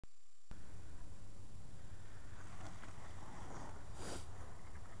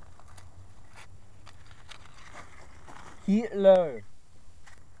Hitler.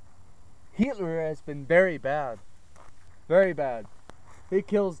 Hitler has been very bad. Very bad. He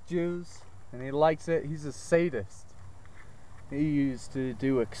kills Jews and he likes it. He's a sadist. He used to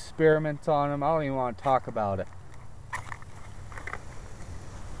do experiments on them. I don't even want to talk about it.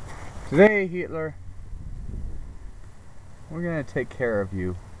 Today, Hitler, we're going to take care of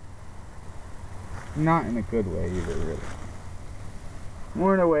you. Not in a good way either, really.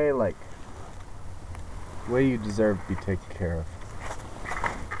 More in a way like the way you deserve to be taken care of.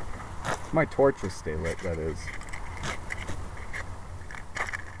 My torches stay lit, that is.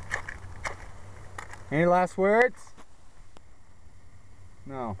 Any last words?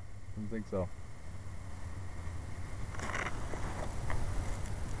 No, I don't think so.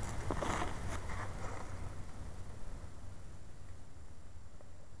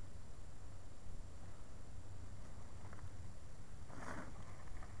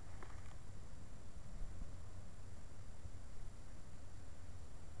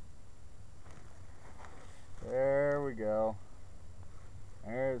 There we go.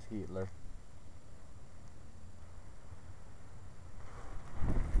 There's Hitler.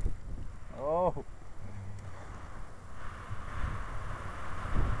 Oh.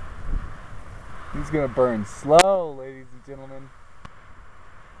 He's gonna burn slow, ladies and gentlemen.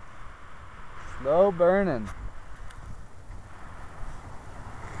 Slow burning.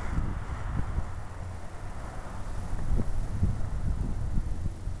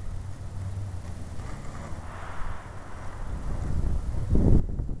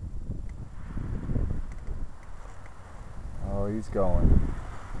 Oh, he's going.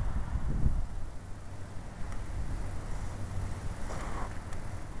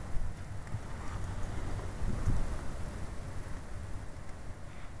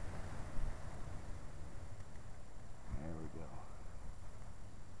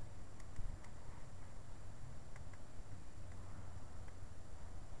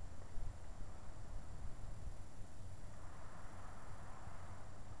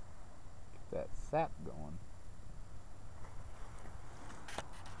 That sap going.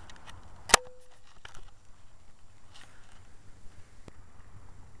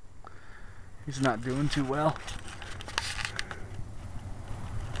 He's not doing too well.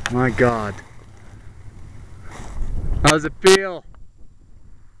 My God. How does it feel,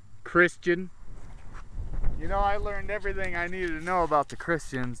 Christian? You know, I learned everything I needed to know about the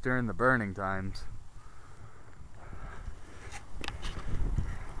Christians during the burning times.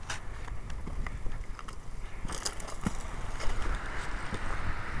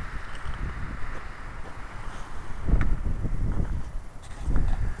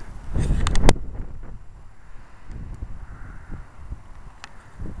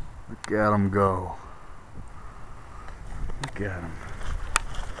 Look at him go. Look at him.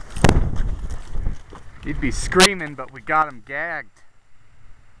 He'd be screaming, but we got him gagged.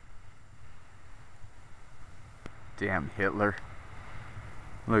 Damn Hitler.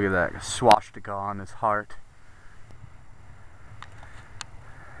 Look at that swastika on his heart.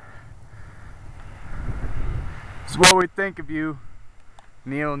 This is what we think of you,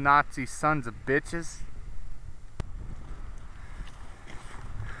 neo-Nazi sons of bitches.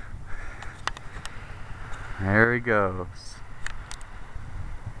 There he goes.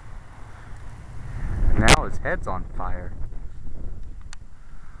 Now his head's on fire.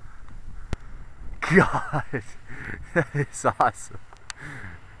 God, that is awesome.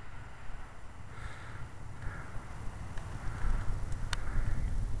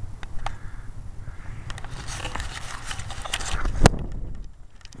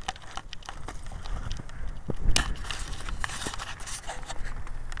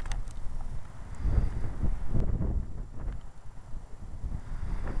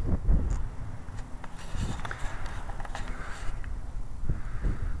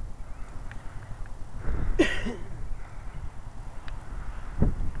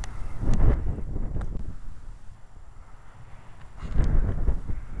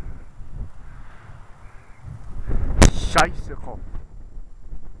 Scheissekopf.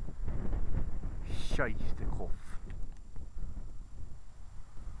 Scheissekopf.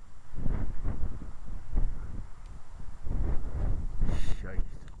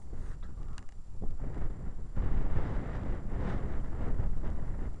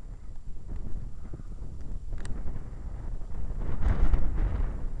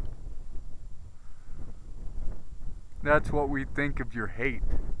 That's what we think of your hate.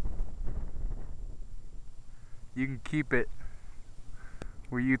 You can keep it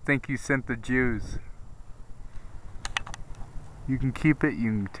where you think you sent the Jews. You can keep it,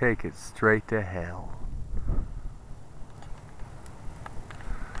 you can take it straight to hell.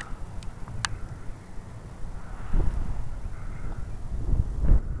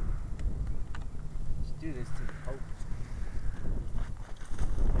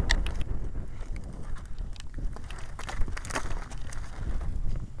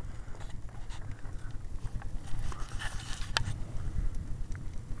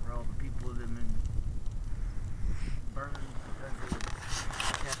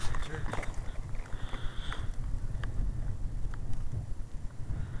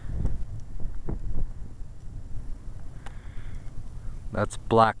 That's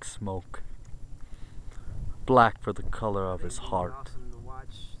black smoke. Black for the color of his heart. It's awesome to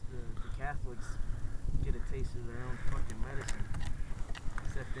watch the Catholics get a taste of their own fucking medicine.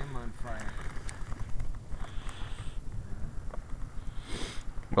 Set them on fire.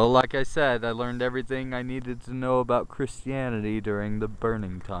 Well, like I said, I learned everything I needed to know about Christianity during the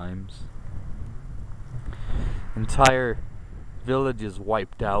burning times. Entire villages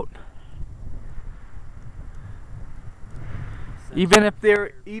wiped out. Even if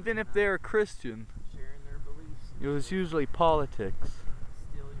they're Christian, sharing their beliefs. it was usually politics.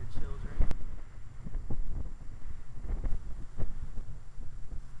 Steal your children.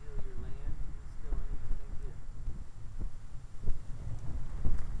 Steal your land. Steal anything they get.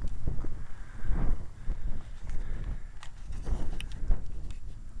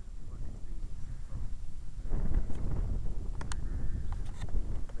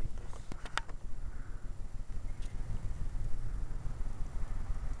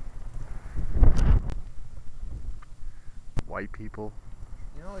 White people.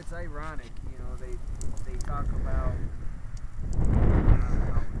 You know, it's ironic. You know, they talk about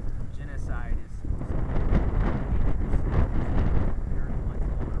how genocide is they're the ones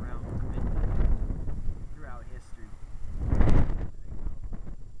going around committing throughout history. In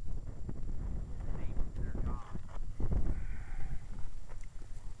the name of their God.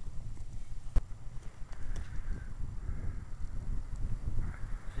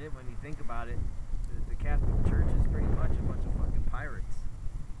 Shit, when you think about it, the Catholic Church is pretty much a bunch of fucking pirates.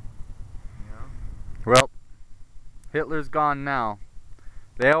 You know? Well, Hitler's gone now.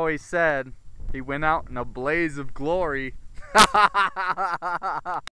 They always said he went out in a blaze of glory.